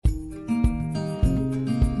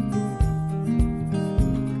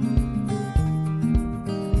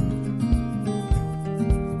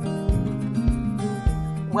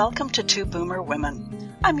welcome to Two Boomer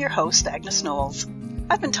Women. I'm your host, Agnes Knowles.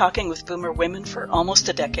 I've been talking with Boomer women for almost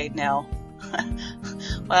a decade now.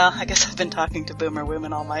 Well, I guess I've been talking to Boomer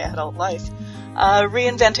women all my adult life.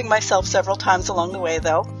 Reinventing myself several times along the way,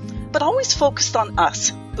 though, but always focused on us,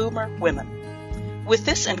 Boomer women. With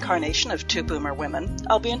this incarnation of Two Boomer Women,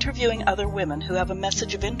 I'll be interviewing other women who have a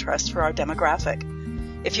message of interest for our demographic.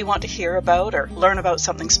 If you want to hear about or learn about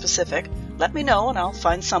something specific, let me know and I'll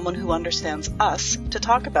find someone who understands us to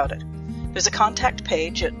talk about it. There's a contact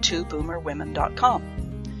page at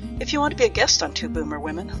twoboomerwomen.com. If you want to be a guest on Two Boomer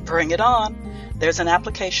Women, bring it on. There's an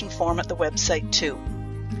application form at the website too.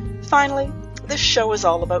 Finally, this show is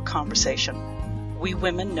all about conversation. We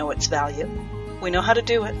women know its value. We know how to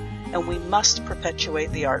do it, and we must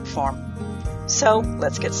perpetuate the art form. So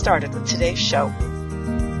let's get started with today's show.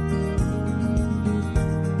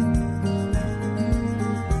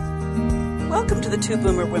 Welcome to the Two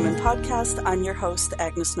Boomer Women podcast. I'm your host,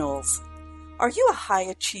 Agnes Knowles. Are you a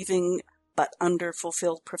high-achieving but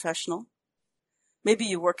under-fulfilled professional? Maybe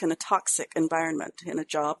you work in a toxic environment, in a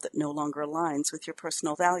job that no longer aligns with your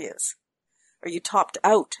personal values. Are you topped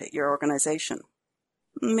out at your organization?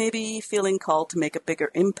 Maybe feeling called to make a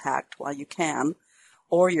bigger impact while you can,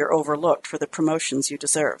 or you're overlooked for the promotions you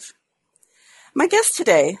deserve. My guest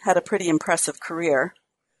today had a pretty impressive career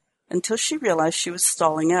until she realized she was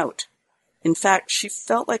stalling out. In fact, she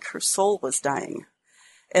felt like her soul was dying.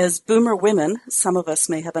 As Boomer women, some of us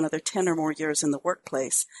may have another 10 or more years in the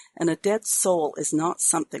workplace, and a dead soul is not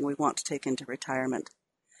something we want to take into retirement.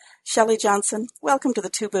 Shelley Johnson, welcome to the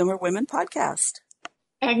Two Boomer Women podcast.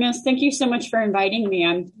 Agnes, thank you so much for inviting me.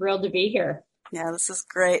 I'm thrilled to be here. Yeah, this is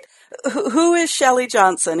great. Who is Shelley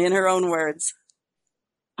Johnson, in her own words?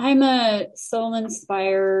 I'm a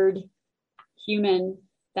soul-inspired human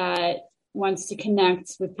that wants to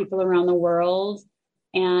connect with people around the world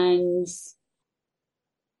and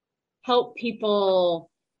help people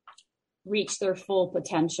reach their full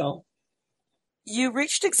potential. You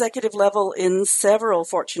reached executive level in several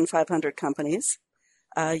Fortune 500 companies.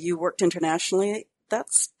 You worked internationally.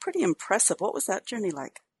 That's pretty impressive. What was that journey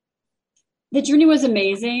like? The journey was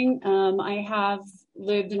amazing. I have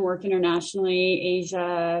lived and worked internationally,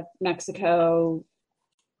 Asia, Mexico,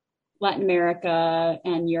 Latin America,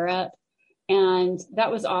 and Europe. And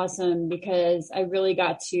that was awesome because I really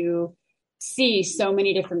got to see so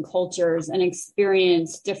many different cultures and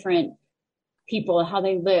experience different people, how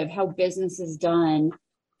they live, how business is done.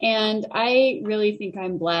 And I really think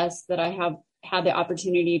I'm blessed that I have had the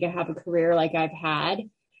opportunity to have a career like I've had.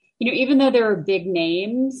 You know, even though there are big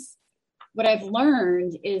names, what I've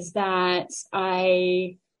learned is that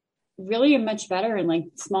I really am much better in like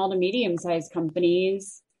small to medium-sized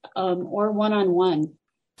companies or one-on-one,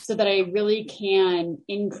 so that I really can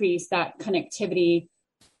increase that connectivity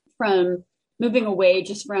from moving away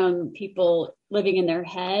just from people living in their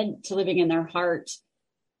head to living in their heart.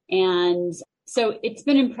 And so it's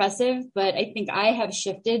been impressive, but I think I have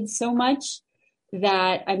shifted so much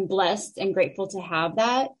that I'm blessed and grateful to have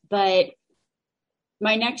that. But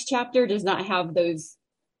my next chapter does not have those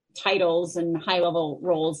titles and high-level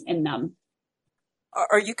roles in them.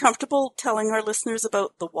 Are you comfortable telling our listeners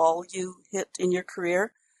about the wall you hit in your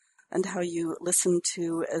career and how you listened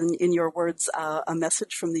to, in your words, a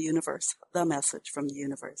message from the universe, the message from the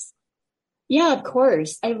universe? Yeah, of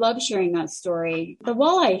course. I love sharing that story. The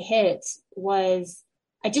wall I hit was,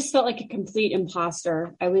 I just felt like a complete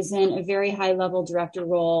imposter. I was in a very high-level director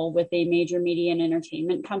role with a major media and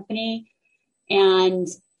entertainment company, and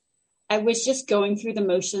I was just going through the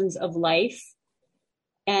motions of life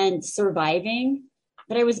and surviving,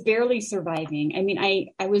 but I was barely surviving. I mean,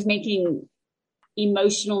 I was making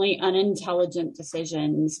emotionally unintelligent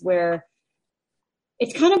decisions where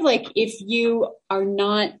it's kind of like if you are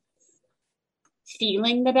not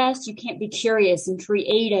feeling the best, you can't be curious and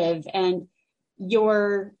creative, and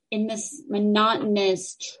you're in this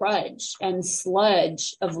monotonous trudge and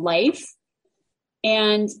sludge of life.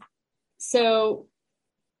 And so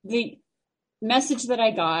the message that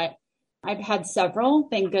I got, I've had several,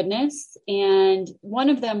 thank goodness. And one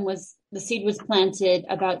of them was, the seed was planted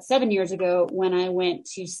about 7 years ago when I went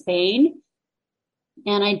to Spain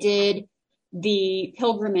and I did the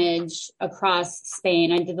pilgrimage across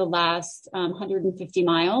Spain. I did the last 150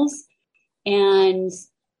 miles and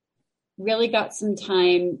really got some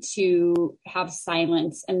time to have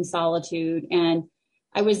silence and solitude. And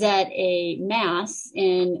I was at a mass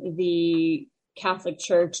in the Catholic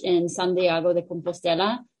Church in Santiago de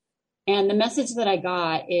Compostela. And the message that I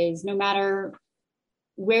got is no matter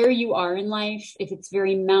where you are in life, if it's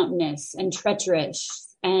very mountainous and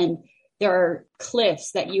treacherous and there are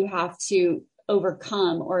cliffs that you have to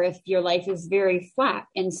overcome, or if your life is very flat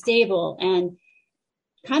and stable and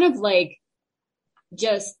kind of like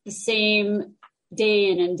just the same day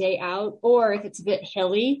in and day out, or if it's a bit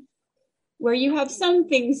hilly, where you have some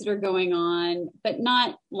things that are going on, but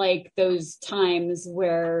not like those times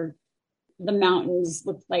where the mountains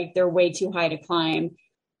look like they're way too high to climb.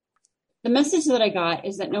 The message that I got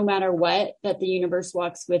is that no matter what, that the universe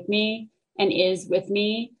walks with me and is with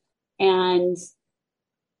me and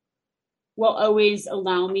will always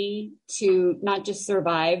allow me to not just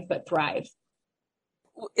survive, but thrive.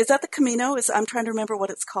 Is that the Camino? I'm trying to remember what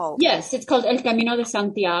it's called. Yes, it's called El Camino de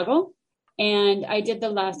Santiago. And I did the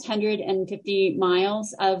last 150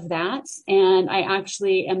 miles of that. And I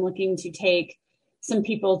actually am looking to take some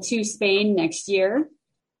people to Spain next year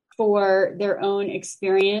for their own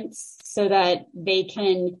experience so that they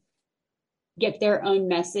can get their own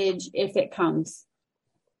message if it comes.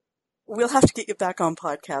 We'll have to get you back on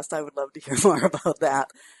podcast. I would love to hear more about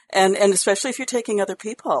that. And especially if you're taking other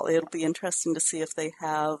people, it'll be interesting to see if they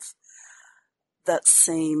have that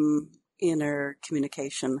same inner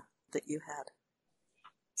communication that you had.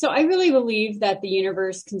 So I really believe that the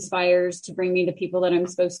universe conspires to bring me the people that I'm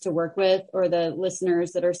supposed to work with, or the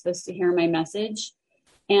listeners that are supposed to hear my message.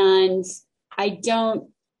 And I don't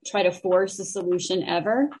try to force a solution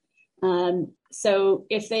ever. So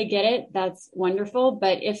if they get it, that's wonderful.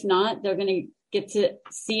 But if not, they're going to get to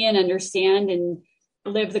see and understand and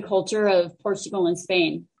live the culture of Portugal and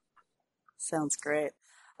Spain. Sounds great.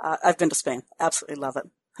 I've been to Spain. Absolutely love it.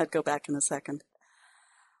 I'd go back in a second.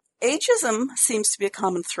 Ageism seems to be a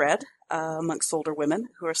common thread amongst older women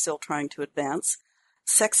who are still trying to advance.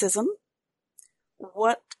 Sexism.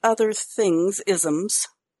 What other things, isms,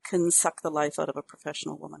 can suck the life out of a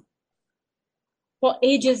professional woman? Well,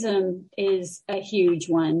 ageism is a huge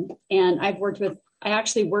one. And I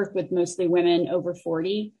actually work with mostly women over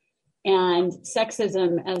 40, and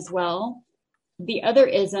sexism as well. The other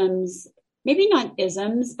isms, maybe not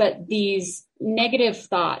isms, but these negative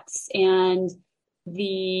thoughts and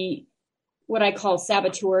what I call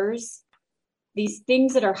saboteurs, these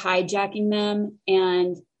things that are hijacking them,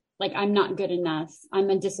 and like, I'm not good enough.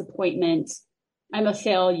 I'm a disappointment. I'm a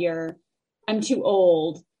failure. I'm too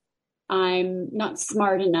old. I'm not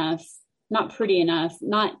smart enough, not pretty enough,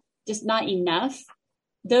 not enough.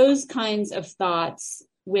 Those kinds of thoughts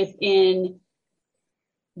within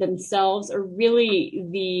themselves are really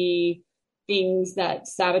the things that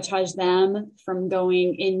sabotage them from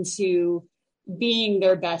going into being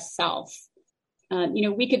their best self.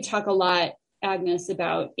 We could talk a lot, Agnes,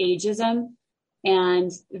 about ageism,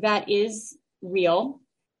 and that is real.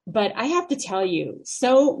 But I have to tell you,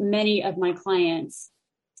 so many of my clients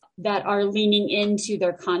that are leaning into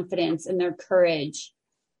their confidence and their courage,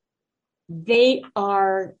 they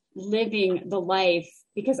are living the life,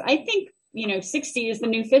 because I think, 60 is the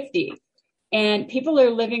new 50, and people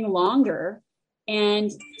are living longer.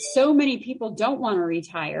 And so many people don't want to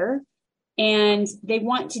retire, and they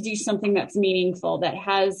want to do something that's meaningful, that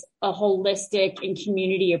has a holistic and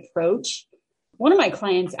community approach. One of my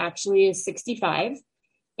clients actually is 65,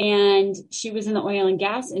 and she was in the oil and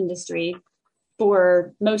gas industry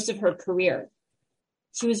for most of her career.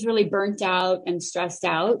 She was really burnt out and stressed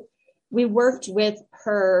out. We worked with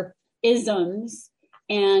her isms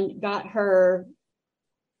and got her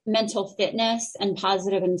mental fitness and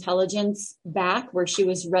positive intelligence back, where she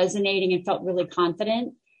was resonating and felt really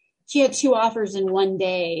confident. She had 2 offers in one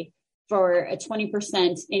day for a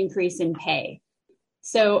 20% increase in pay.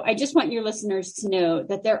 So I just want your listeners to know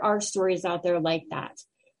that there are stories out there like that.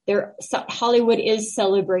 Hollywood is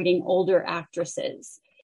celebrating older actresses.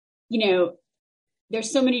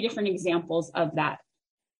 There's so many different examples of that.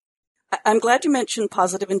 I'm glad you mentioned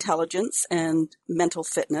positive intelligence and mental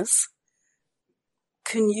fitness.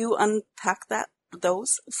 Can you unpack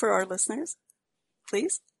those for our listeners,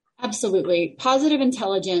 please? Absolutely. Positive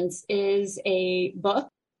Intelligence is a book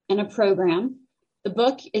and a program. The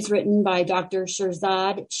book is written by Dr.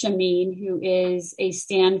 Shirzad Chamine, who is a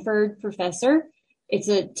Stanford professor. It's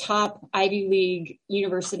a top Ivy League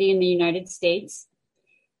university in the United States.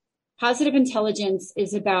 Positive Intelligence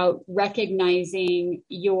is about recognizing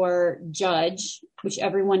your judge, which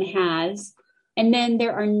everyone has. And then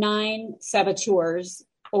there are 9 saboteurs,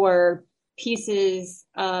 or pieces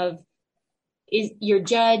of is your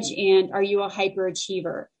judge, and are you a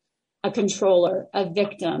hyperachiever, a controller, a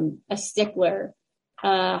victim, a stickler,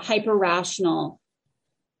 hyper-rational,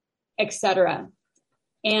 etc.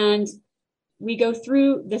 And we go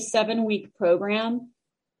through the 7-week program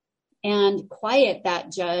and quiet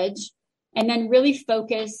that judge, and then really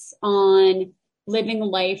focus on living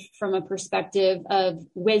life from a perspective of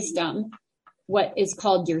wisdom, what is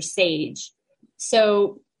called your sage.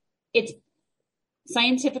 So it's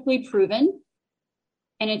scientifically proven,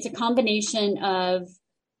 and it's a combination of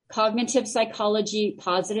cognitive psychology,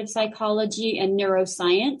 positive psychology, and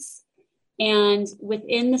neuroscience. And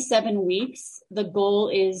within the 7 weeks, the goal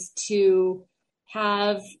is to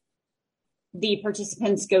have the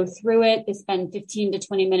participants go through it. They spend 15 to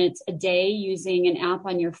 20 minutes a day using an app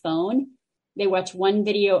on your phone. They watch one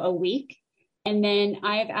video a week. And then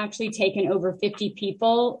I've actually taken over 50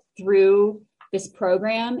 people through this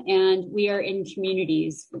program, and we are in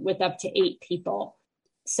communities with up to 8 people.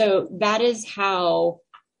 So that is how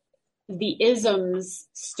the isms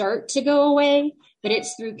start to go away, but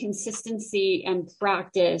it's through consistency and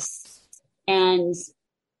practice and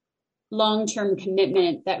long-term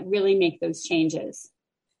commitment that really make those changes.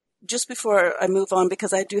 Just before I move on,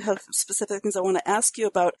 because I do have specific things I want to ask you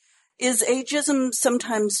about, is ageism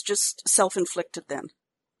sometimes just self-inflicted then?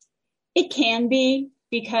 It can be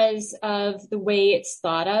because of the way it's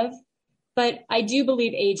thought of, but I do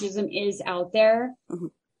believe ageism is out there. Mm-hmm.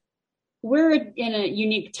 We're in a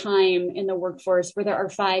unique time in the workforce where there are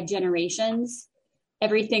 5 generations.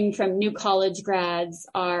 Everything from new college grads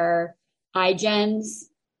are iGens.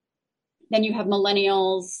 Then you have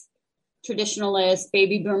millennials, traditionalists,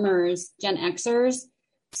 baby boomers, Gen Xers.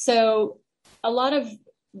 So a lot of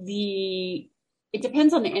it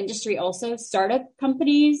depends on the industry also. Startup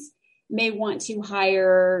companies may want to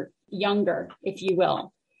hire younger, if you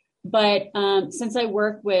will. But since I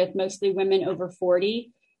work with mostly women over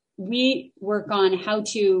 40, we work on how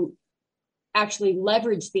to actually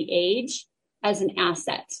leverage the age as an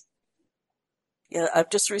asset. Yeah,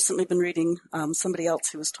 I've just recently been reading somebody else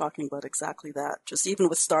who was talking about exactly that, just even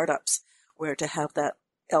with startups, where to have that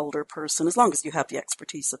elder person, as long as you have the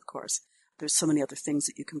expertise, of course. There's so many other things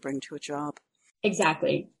that you can bring to a job.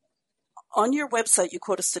 Exactly. On your website, you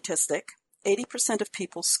quote a statistic. 80% of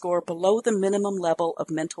people score below the minimum level of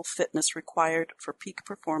mental fitness required for peak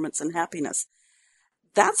performance and happiness.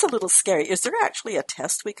 That's a little scary. Is there actually a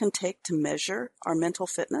test we can take to measure our mental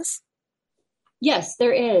fitness? Yes,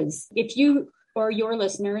 there is. If you or your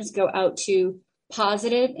listeners go out to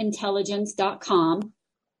positiveintelligence.com,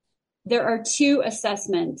 there are 2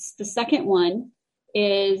 assessments. The second one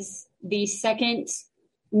is the second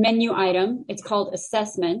menu item. It's called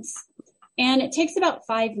assessments, and it takes about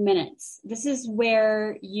 5 minutes. This is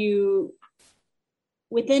where you,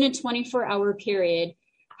 within a 24-hour period,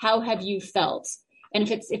 how have you felt? And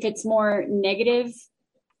if it's more negative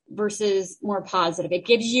versus more positive, it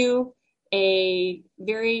gives you a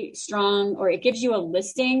very strong, or it gives you a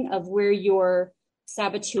listing of where your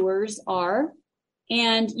saboteurs are.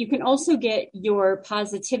 And you can also get your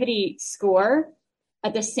positivity score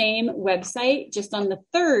at the same website, just on the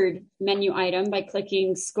 3rd menu item by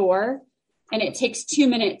clicking score. And it takes 2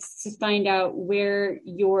 minutes to find out where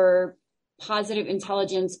your positive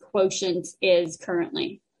intelligence quotient is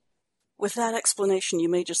currently. With that explanation, you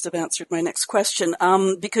may just have answered my next question,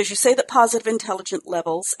 because you say that positive intelligence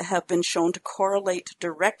levels have been shown to correlate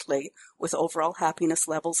directly with overall happiness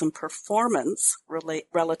levels and performance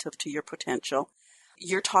relative to your potential.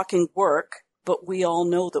 You're talking work, but we all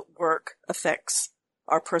know that work affects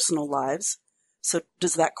our personal lives. So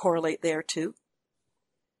does that correlate there too?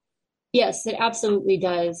 Yes, it absolutely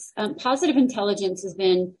does. Positive intelligence has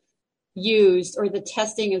been used, or the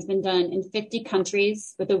testing has been done in 50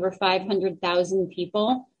 countries with over 500,000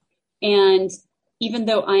 people. And even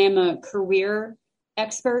though I am a career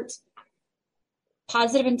expert,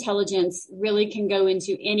 positive intelligence really can go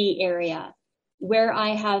into any area. Where I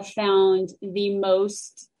have found the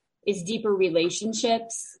most is deeper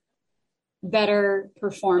relationships, better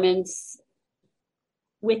performance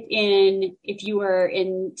within, if you are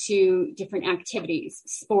into different activities,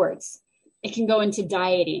 sports. It can go into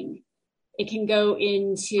dieting. It can go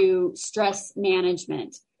into stress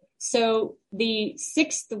management. So the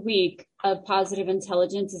 6th week of positive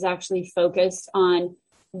intelligence is actually focused on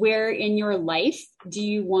where in your life do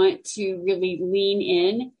you want to really lean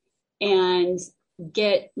in and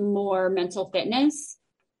get more mental fitness.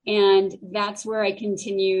 And that's where I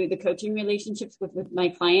continue the coaching relationships with my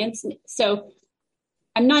clients. So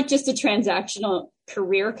I'm not just a transactional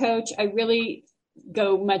career coach. I really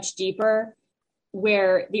go much deeper,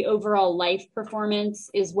 where the overall life performance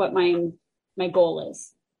is what my goal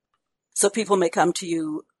is. So people may come to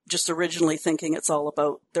you just originally thinking it's all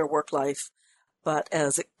about their work life, but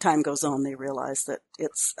as time goes on, they realize that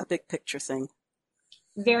it's a big picture thing.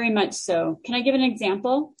 Very much so. Can I give an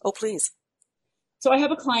example? Oh, please. So I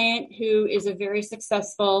have a client who is a very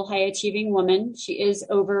successful, high-achieving woman. She is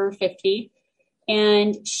over 50,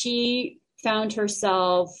 and she found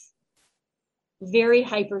herself very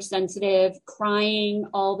hypersensitive, crying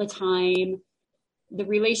all the time, The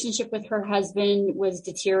relationship with her husband was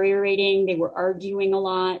deteriorating. They were arguing a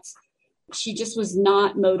lot. She just was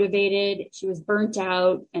not motivated. She was burnt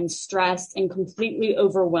out and stressed and completely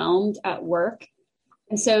overwhelmed at work.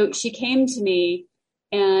 And so she came to me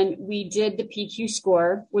and we did the PQ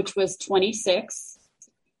score, which was 26.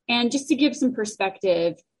 And just to give some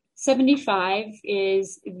perspective, 75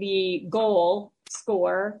 is the goal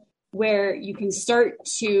score where you can start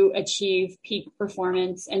to achieve peak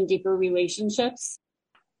performance and deeper relationships.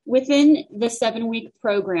 Within the 7-week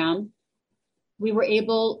program, we were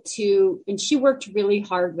able to, and she worked really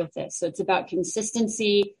hard with this. So it's about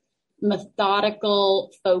consistency,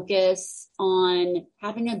 methodical focus on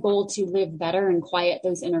having a goal to live better and quiet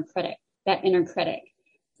that inner critic.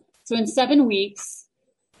 So in 7 weeks,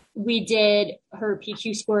 we did her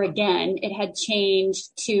PQ score again. It had changed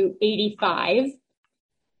to 85.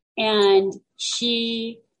 And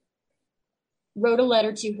she wrote a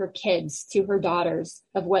letter to her kids, to her daughters,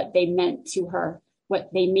 of what they meant to her, what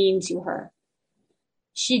they mean to her.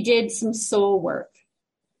 She did some soul work.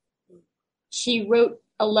 She wrote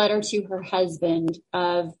a letter to her husband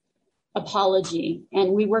of apology,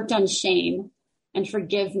 and we worked on shame and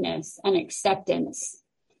forgiveness and acceptance.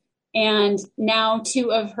 And now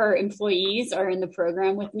 2 of her employees are in the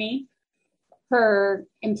program with me. Her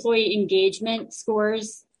employee engagement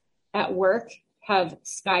scores at work have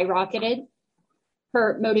skyrocketed.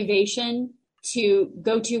 Her motivation to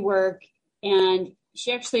go to work, and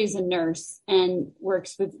she actually is a nurse and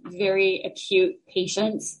works with very acute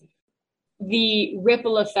patients. The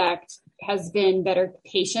ripple effect has been better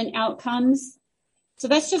patient outcomes. So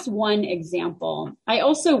that's just one example. I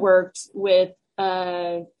also worked with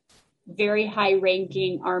a very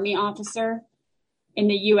high-ranking Army officer in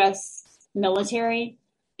the U.S. military,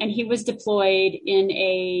 and he was deployed in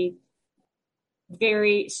a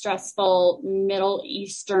very stressful Middle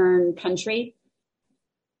Eastern country.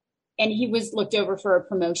 And he was looked over for a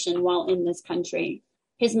promotion while in this country.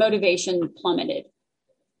 His motivation plummeted.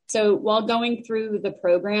 So while going through the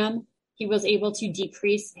program, he was able to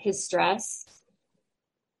decrease his stress,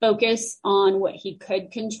 focus on what he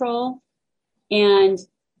could control. And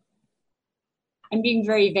I'm being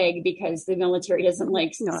very vague because the military doesn't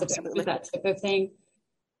like specific that type of thing.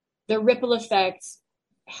 The ripple effect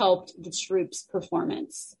helped the troops'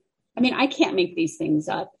 performance. I mean, I can't make these things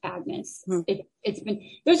up, Agnes.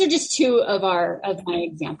 Those are just 2 of my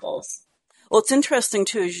examples. Well, it's interesting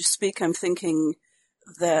too, as you speak, I'm thinking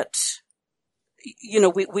that,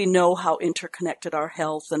 we know how interconnected our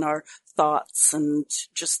health and our thoughts and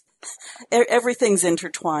just everything's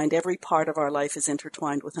intertwined. Every part of our life is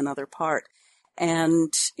intertwined with another part.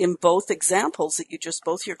 And in both examples that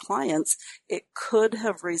both your clients, it could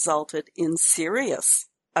have resulted in serious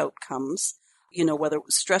outcomes, whether it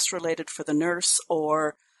was stress related for the nurse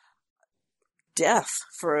or death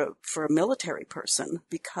for a military person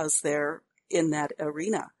because they're in that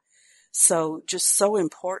arena. So just so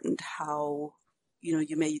important how,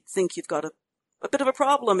 you may think you've got a bit of a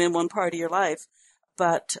problem in one part of your life,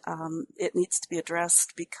 but it needs to be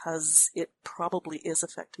addressed because it probably is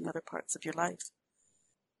affecting other parts of your life.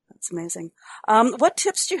 That's amazing. What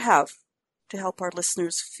tips do you have to help our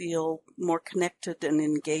listeners feel more connected and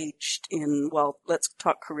engaged in, let's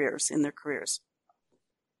talk careers, in their careers?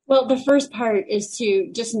 Well, the first part is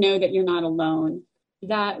to just know that you're not alone.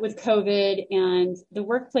 That with COVID and the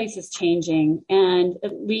workplace is changing, and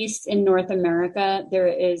at least in North America, there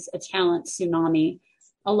is a talent tsunami.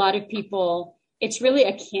 A lot of people, it's really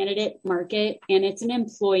a candidate market and it's an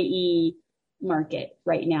employee market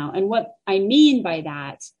right now. And what I mean by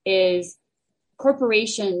that is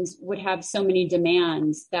corporations would have so many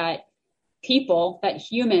demands that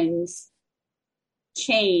humans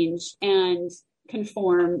change and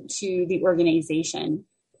conform to the organization.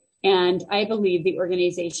 And I believe the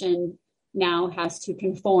organization now has to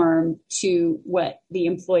conform to what the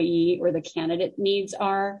employee or the candidate needs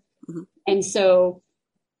are. Mm-hmm. And so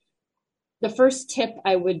the first tip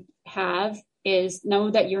I would have is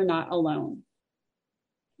know that you're not alone.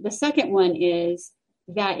 The second one is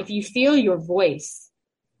that if you feel your voice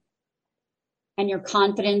and your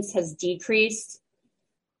confidence has decreased,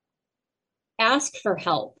 ask for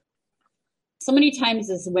help. So many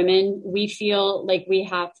times as women, we feel like we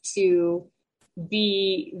have to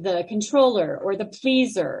be the controller or the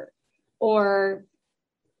pleaser or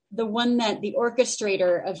the one that the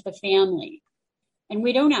orchestrator of the family. And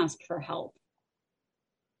we don't ask for help.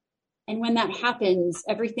 And when that happens,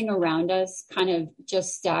 everything around us kind of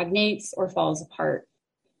just stagnates or falls apart.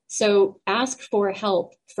 So ask for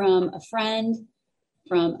help from a friend,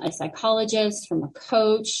 from a psychologist, from a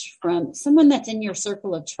coach, from someone that's in your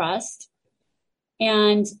circle of trust.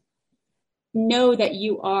 And know that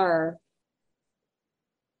you are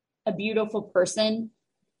a beautiful person,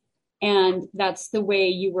 and that's the way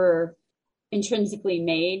you were intrinsically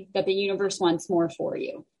made, that the universe wants more for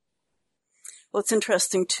you. Well, it's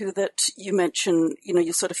interesting too that you mention,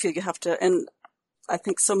 you sort of feel you have to, and I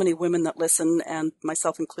think so many women that listen, and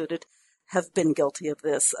myself included, have been guilty of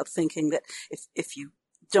this, of thinking that if you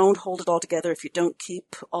don't hold it all together, if you don't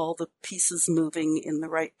keep all the pieces moving in the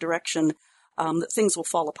right direction, that things will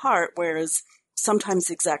fall apart, whereas sometimes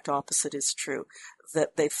the exact opposite is true,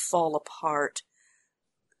 that they fall apart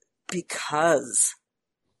because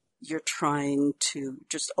you're trying to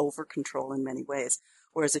just over control in many ways.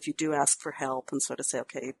 Whereas if you do ask for help and sort of say,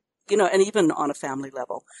 okay, and even on a family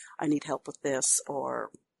level, I need help with this,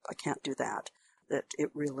 or I can't do that, that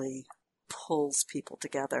it really pulls people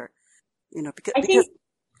together, because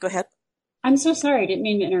go ahead. I'm so sorry. I didn't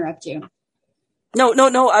mean to interrupt you. No.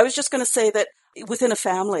 I was just going to say that within a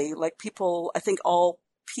family, like people, I think all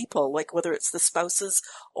people, like whether it's the spouses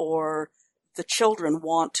or the children,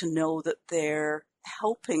 want to know that they're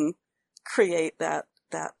helping create that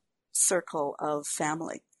circle of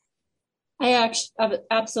family. I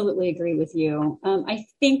absolutely agree with you. I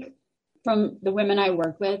think from the women I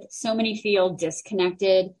work with, so many feel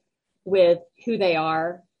disconnected with who they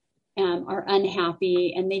are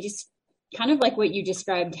unhappy, and they just kind of like what you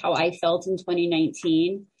described, how I felt in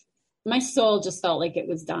 2019. My soul just felt like it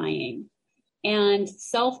was dying. And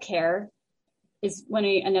self-care is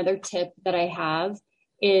another tip that I have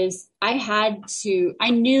is I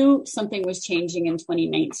knew something was changing in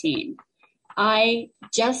 2019. I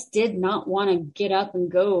just did not want to get up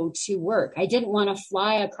and go to work. I didn't want to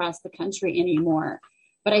fly across the country anymore,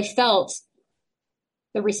 but I felt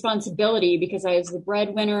the responsibility because I was the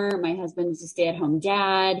breadwinner. My husband's a stay-at-home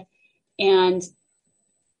dad, and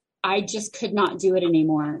I just could not do it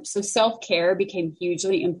anymore. So self-care became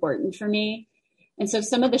hugely important for me. And so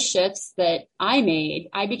some of the shifts that I made,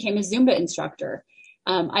 I became a Zumba instructor.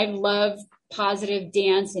 I love positive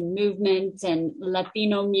dance and movement and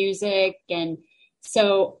Latino music. And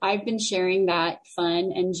so I've been sharing that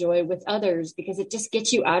fun and joy with others because it just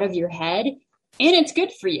gets you out of your head and it's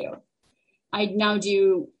good for you. I now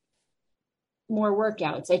do more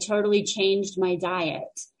workouts. I totally changed my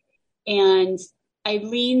diet and I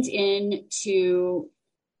leaned into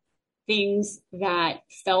things that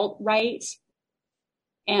felt right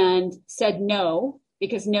and said no,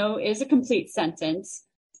 because no is a complete sentence,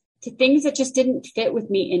 to things that just didn't fit with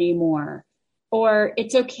me anymore. Or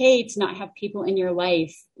it's okay to not have people in your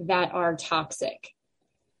life that are toxic.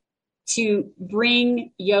 To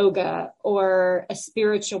bring yoga or a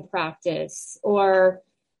spiritual practice or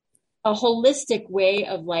a holistic way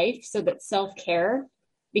of life so that self-care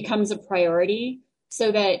becomes a priority,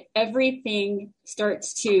 so that everything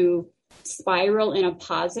starts to spiral in a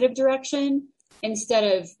positive direction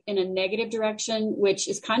instead of in a negative direction, which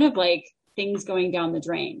is kind of like things going down the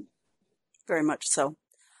drain. Very much so.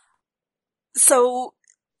 So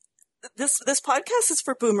this podcast is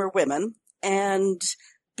for boomer women, and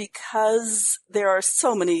because there are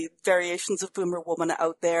so many variations of boomer woman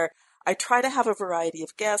out there, I try to have a variety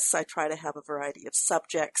of guests. I try to have a variety of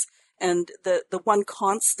subjects. And the one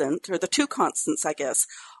constant, or the two constants, I guess,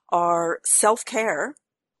 are self-care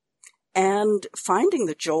and finding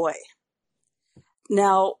the joy.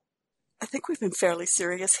 Now, I think we've been fairly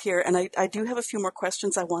serious here, and I do have a few more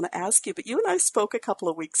questions I want to ask you, but you and I spoke a couple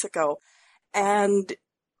of weeks ago, and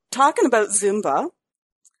talking about Zumba,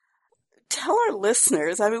 tell our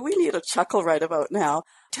listeners, I mean, we need a chuckle right about now,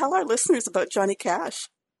 tell our listeners about Johnny Cash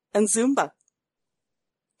and Zumba.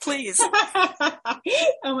 Please.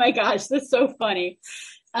 Oh my gosh, that's so funny.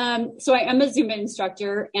 So I am a Zumba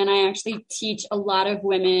instructor, and I actually teach a lot of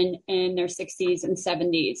women in their 60s and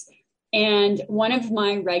 70s. And one of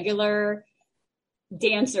my regular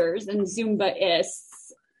dancers and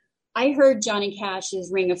Zumbaists, I heard Johnny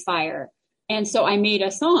Cash's Ring of Fire. And so I made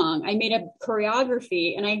a song, I made a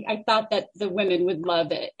choreography, and I thought that the women would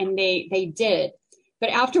love it. And they did. But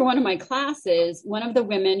after one of my classes, one of the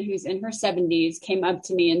women who's in her 70s came up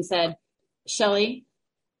to me and said, Shelley,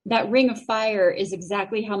 that Ring of Fire is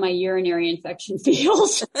exactly how my urinary infection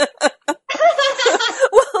feels. Well,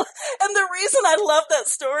 and the reason I love that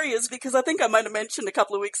story is because I think I might have mentioned a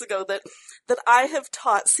couple of weeks ago that I have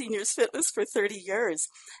taught seniors fitness for 30 years.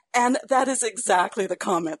 And that is exactly the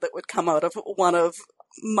comment that would come out of one of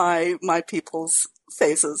my people's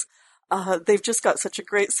faces. They've just got such a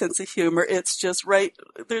great sense of humor. It's just right.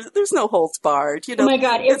 There's no holds barred. You know. Oh my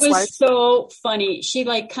God. It was so funny. She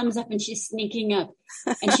comes up and she's sneaking up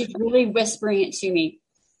and she's really whispering it to me.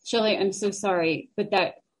 Shelley, I'm so sorry, but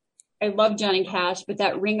that I love Johnny Cash, but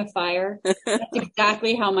that Ring of Fire, that's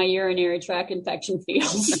exactly how my urinary tract infection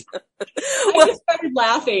feels. I just started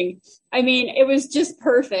laughing. I mean, it was just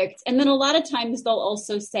perfect. And then a lot of times they'll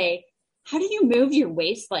also say, how do you move your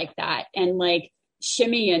waist like that? And like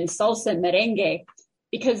shimmy and salsa and merengue,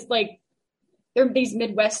 because like there are these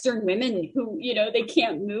Midwestern women who, they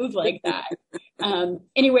can't move like that.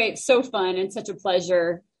 Anyway, it's so fun and such a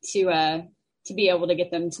pleasure to be able to get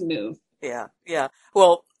them to move. Yeah. Yeah.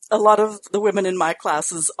 Well, a lot of the women in my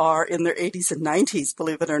classes are in their 80s and 90s,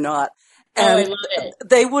 believe it or not. And I love it.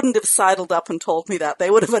 They wouldn't have sidled up and told me that. They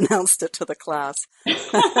would have announced it to the class. I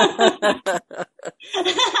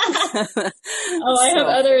have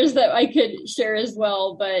others that I could share as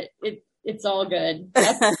well, but it's all good.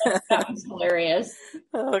 That was hilarious.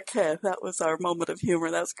 Okay, that was our moment of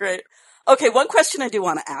humor. That's great. Okay, one question I do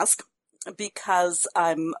want to ask, because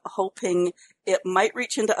I'm hoping it might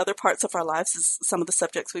reach into other parts of our lives, as some of the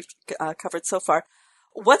subjects we've covered so far.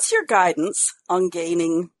 What's your guidance on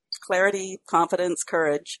gaining clarity, confidence,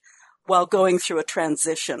 courage while going through a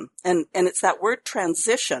transition? And it's that word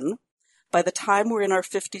transition. By the time we're in our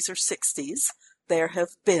 50s or 60s, there have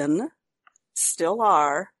been, still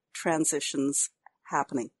are, transitions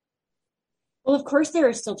happening. Well, of course, there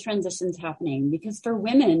are still transitions happening, because for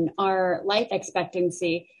women, our life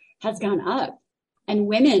expectancy has gone up. And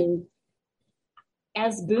women,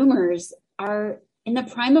 as boomers, are in the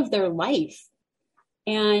prime of their life.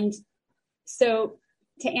 And so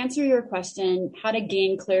to answer your question, how to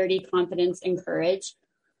gain clarity, confidence, and courage,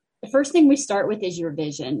 the first thing we start with is your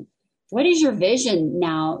vision. What is your vision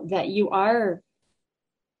now that you are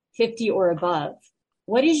 50 or above?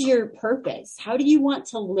 What is your purpose? How do you want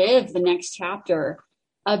to live the next chapter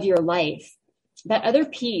of your life? That other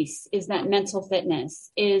piece is that mental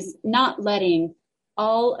fitness is not letting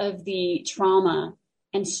all of the trauma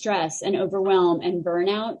and stress and overwhelm and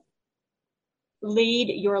burnout lead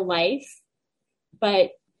your life. But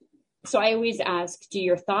so I always ask, do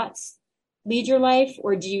your thoughts lead your life,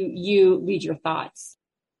 or do you lead your thoughts?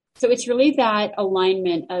 So it's really that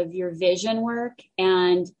alignment of your vision work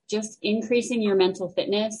and just increasing your mental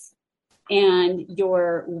fitness and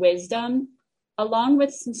your wisdom, along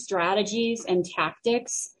with some strategies and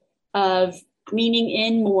tactics of leaning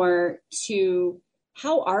in more to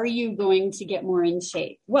how are you going to get more in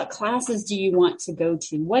shape? What classes do you want to go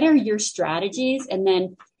to? What are your strategies? And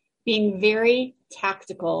then being very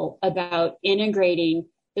tactical about integrating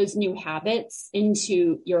those new habits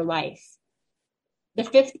into your life. The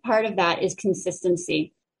fifth part of that is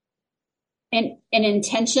consistency. And an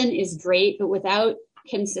intention is great, but without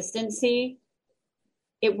consistency,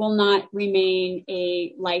 it will not remain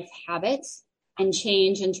a life habit, and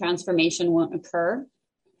change and transformation won't occur.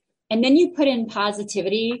 And then you put in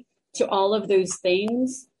positivity to all of those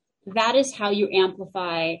things. That is how you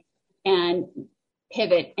amplify and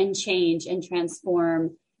pivot and change and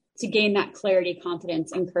transform to gain that clarity,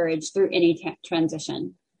 confidence, and courage through any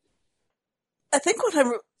transition. I think what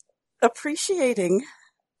I'm appreciating,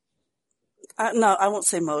 no, I won't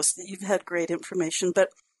say most, you've had great information, but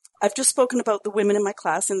I've just spoken about the women in my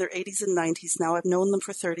class in their 80s and 90s now. I've known them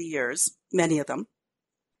for 30 years, many of them.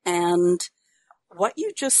 And what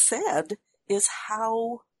you just said is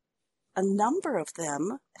how a number of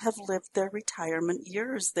them have lived their retirement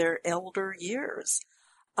years, their elder years,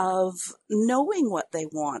 of knowing what they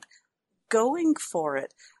want, going for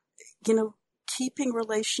it, keeping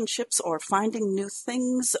relationships or finding new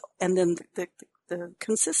things, and then the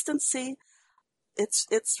consistency.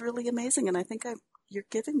 It's really amazing, and I think you're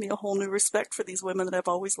giving me a whole new respect for these women that I've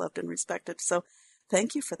always loved and respected. So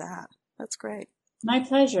thank you for that. That's great. My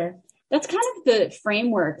pleasure. That's kind of the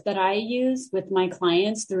framework that I use with my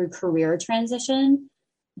clients through career transition.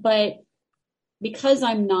 But because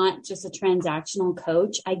I'm not just a transactional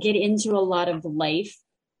coach, I get into a lot of life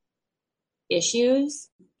issues.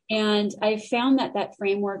 And I found that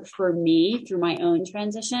framework for me through my own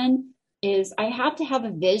transition is I have to have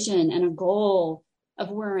a vision and a goal of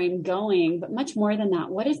where I'm going, but much more than that,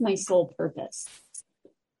 what is my sole purpose?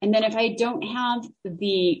 And then if I don't have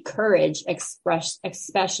the courage,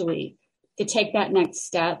 especially to take that next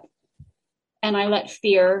step, and I let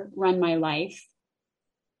fear run my life,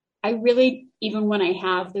 I really, even when I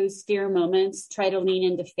have those fear moments, try to lean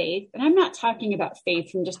into faith. And I'm not talking about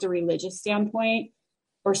faith from just a religious standpoint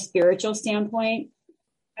or spiritual standpoint.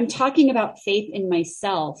 I'm talking about faith in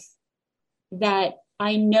myself, that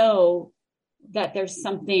I know that there's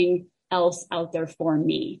something else out there for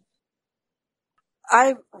me.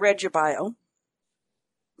 I read your bio,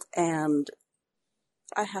 and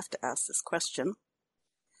I have to ask this question.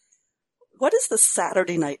 What is the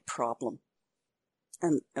Saturday night problem?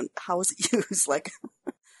 And how is it used? Like,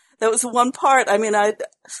 That was one part. I mean,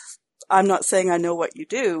 I'm not saying I know what you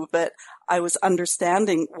do, but I was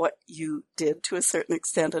understanding what you did to a certain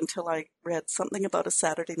extent until I read something about a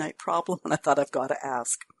Saturday night problem, and I thought I've got to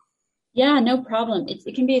ask. Yeah, no problem.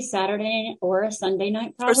 It can be a Saturday or a Sunday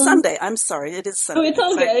night Or problem. Sunday. I'm sorry. It is Sunday. Oh, it's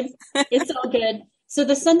all good. It's all good. So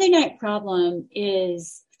the Sunday night problem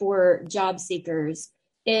is for job seekers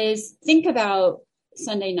is think about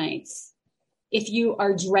Sunday nights. If you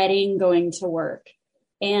are dreading going to work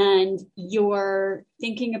and you're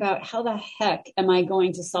thinking about how the heck am I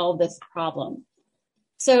going to solve this problem?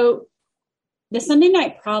 So the Sunday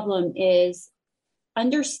night problem is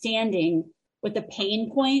understanding what the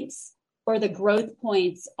pain points or the growth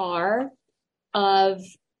points are of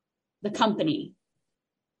the company,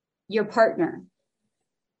 your partner,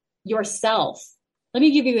 yourself. Let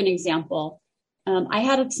me give you an example. I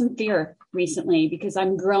had some fear recently because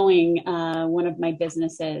I'm growing one of my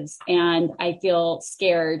businesses and I feel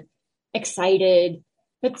scared, excited,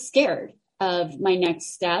 but scared of my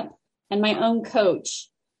next step. And my own coach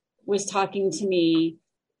was talking to me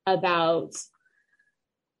about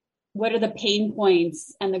what are the pain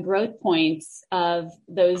points and the growth points of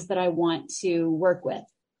those that I want to work with,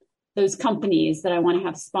 those companies that I want to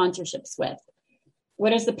have sponsorships with.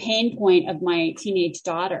 What is the pain point of my teenage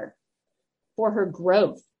daughter for her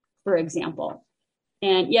growth, for example?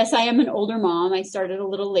 And yes, I am an older mom. I started a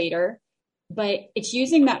little later, but it's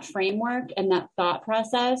using that framework and that thought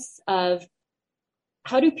process of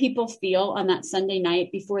how do people feel on that Sunday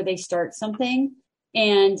night before they start something?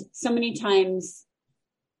 And so many times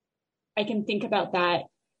I can think about that.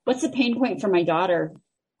 What's the pain point for my daughter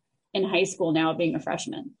in high school now being a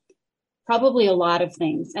freshman? Probably a lot of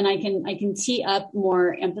things. And I can tee up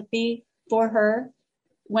more empathy for her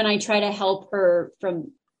when I try to help her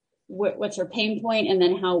from what's her pain point and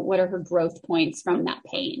then what are her growth points from that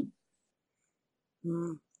pain.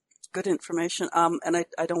 Good information. And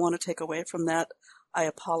I don't want to take away from that. I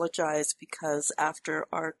apologize because after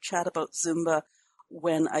our chat about Zumba,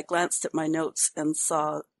 when I glanced at my notes and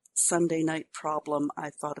saw Sunday night problem, I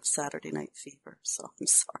thought of Saturday night fever. So I'm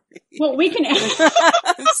sorry. Well, we can.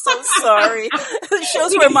 I'm so sorry. It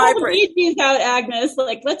shows where my brain. Bee Gees out, Agnes.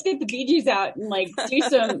 Like, let's get the Bee Gees out and do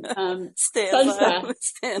some sun stuff.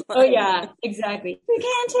 Oh yeah, exactly. We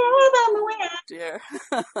can't tear them away. Dear,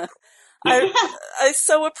 I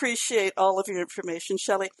so appreciate all of your information,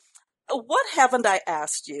 Shelley. What haven't I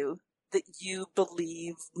asked you that you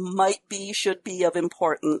believe should be of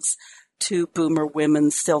importance to boomer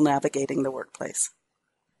women still navigating the workplace?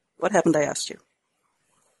 What haven't I asked you?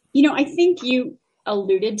 I think you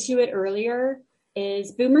alluded to it earlier,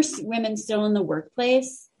 is boomer women still in the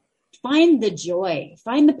workplace, find the joy,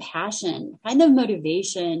 find the passion, find the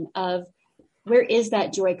motivation of where is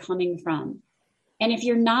that joy coming from? And if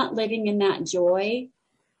you're not living in that joy,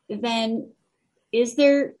 then is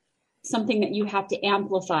there something that you have to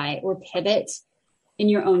amplify or pivot in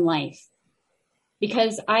your own life?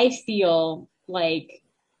 Because I feel like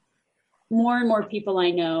more and more people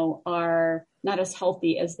I know are not as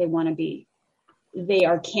healthy as they want to be. They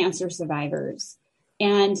are cancer survivors.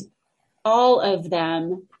 And all of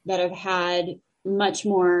them that have had much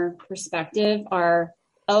more perspective are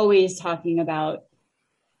always talking about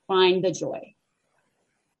find the joy.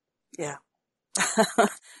 Yeah.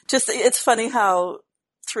 It's funny how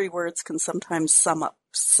 3 words can sometimes sum up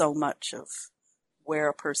so much of where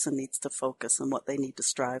a person needs to focus and what they need to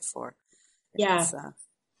strive for. Yeah.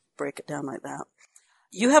 Break it down like that.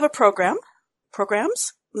 You have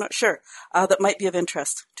programs? I'm not sure, that might be of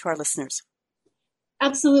interest to our listeners.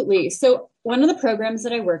 Absolutely. So one of the programs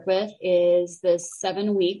that I work with is this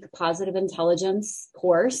 7-week positive intelligence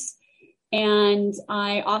course, and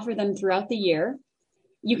I offer them throughout the year.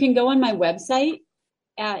 You can go on my website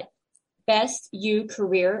at Best You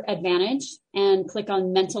Career Advantage and click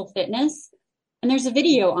on mental fitness. And there's a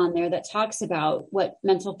video on there that talks about what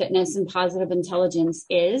mental fitness and positive intelligence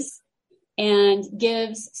is and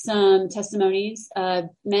gives some testimonies of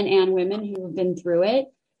men and women who have been through it.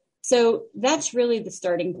 So that's really the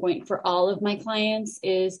starting point for all of my clients,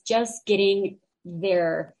 is just getting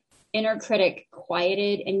their inner critic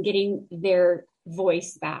quieted and getting their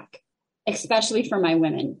voice back, especially for my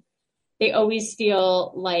women. They always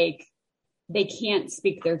feel like they can't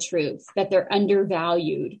speak their truth, that they're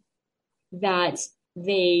undervalued, that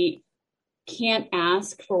they can't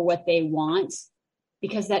ask for what they want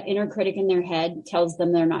because that inner critic in their head tells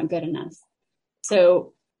them they're not good enough.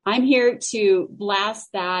 So I'm here to blast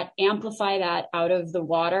that, amplify that out of the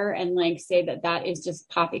water and say that is just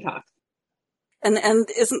poppycock. And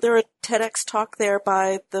isn't there a TEDx talk there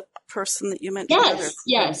by the person that you mentioned?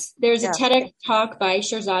 Yes. There's a TEDx talk by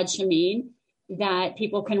Shirzad Chamine that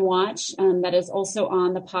people can watch that is also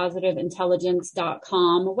on the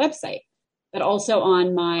positiveintelligence.com website, but also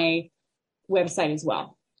on my website as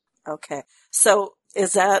well. Okay. So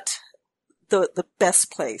is that the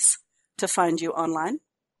best place to find you online?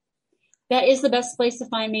 That is the best place to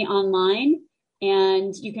find me online.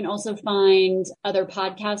 And you can also find other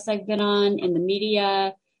podcasts I've been on in the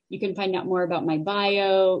media. You can find out more about my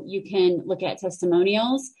bio. You can look at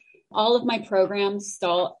testimonials. All of my programs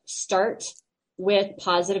start with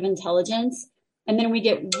positive intelligence. And then we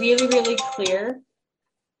get really, really clear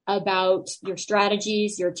about your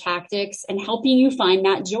strategies, your tactics, and helping you find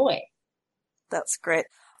that joy. That's great.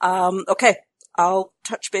 Okay. I'll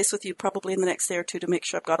touch base with you probably in the next day or two to make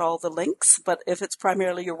sure I've got all the links. But if it's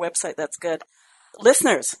primarily your website, that's good.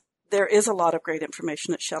 Listeners, there is a lot of great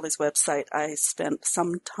information at Shelley's website. I spent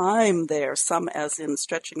some time there, some as in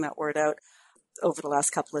stretching that word out over the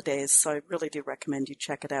last couple of days. So I really do recommend you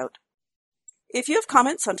check it out. If you have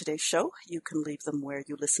comments on today's show, you can leave them where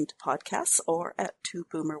you listen to podcasts or at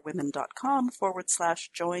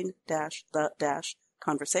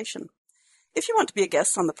twoboomerwomen.com/join-the-conversation. If you want to be a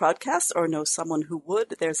guest on the podcast or know someone who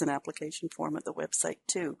would, there's an application form at the website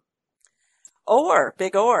too. Or,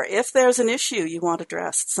 if there's an issue you want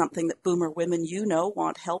addressed, something that boomer women you know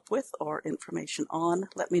want help with or information on,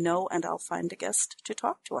 let me know and I'll find a guest to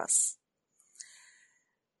talk to us.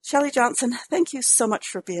 Shelley Johnson, thank you so much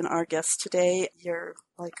for being our guest today. You're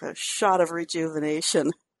like a shot of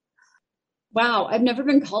rejuvenation. Wow, I've never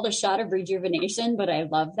been called a shot of rejuvenation, but I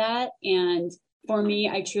love that. And for me,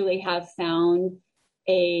 I truly have found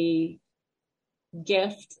a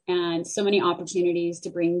gift and so many opportunities to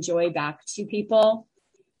bring joy back to people.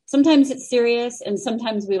 Sometimes it's serious and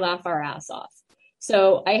sometimes we laugh our ass off.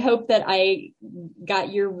 So I hope that I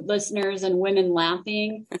got your listeners and women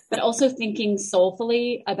laughing, but also thinking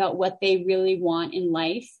soulfully about what they really want in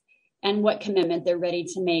life and what commitment they're ready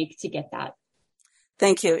to make to get that.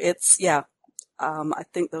 Thank you. I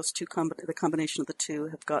think those two, the combination of the two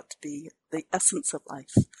have got to be the essence of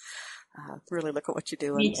life. Really look at what you're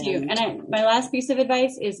doing. Me too. And my last piece of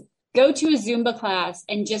advice is go to a Zumba class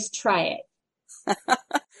and just try it.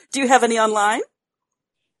 Do you have any online?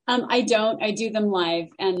 I don't. I do them live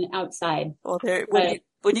and outside. Well,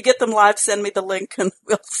 when you get them live, send me the link and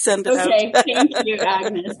we'll send it out. Okay, thank you,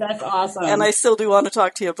 Agnes. That's awesome. And I still do want to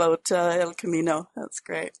talk to you about El Camino. That's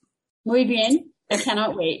great. Muy bien. I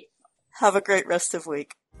cannot wait. Have a great rest of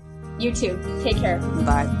week. You too. Take care.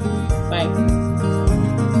 Bye. Bye.